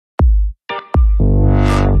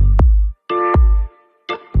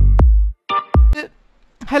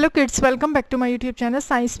Hello kids, welcome back to my YouTube channel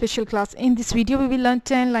Science Special Class. In this video we will learn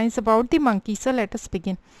 10 lines about the monkey. So let us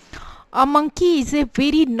begin. A monkey is a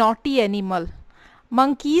very naughty animal.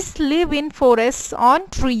 Monkeys live in forests on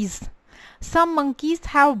trees. Some monkeys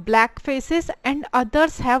have black faces and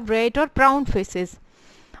others have red or brown faces.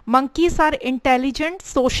 Monkeys are intelligent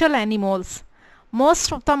social animals.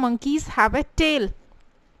 Most of the monkeys have a tail.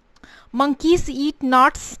 Monkeys eat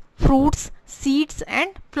nuts, fruits, seeds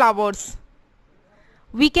and flowers.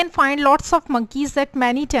 We can find lots of monkeys at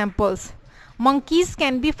many temples. Monkeys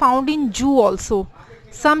can be found in zoo also.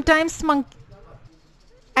 Sometimes monkeys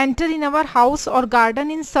enter in our house or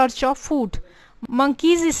garden in search of food.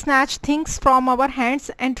 Monkeys snatch things from our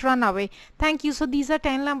hands and run away. Thank you. So these are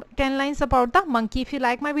 10 lines about the monkey. If you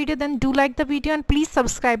like my video, then do like the video and please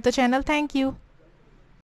subscribe the channel. Thank you.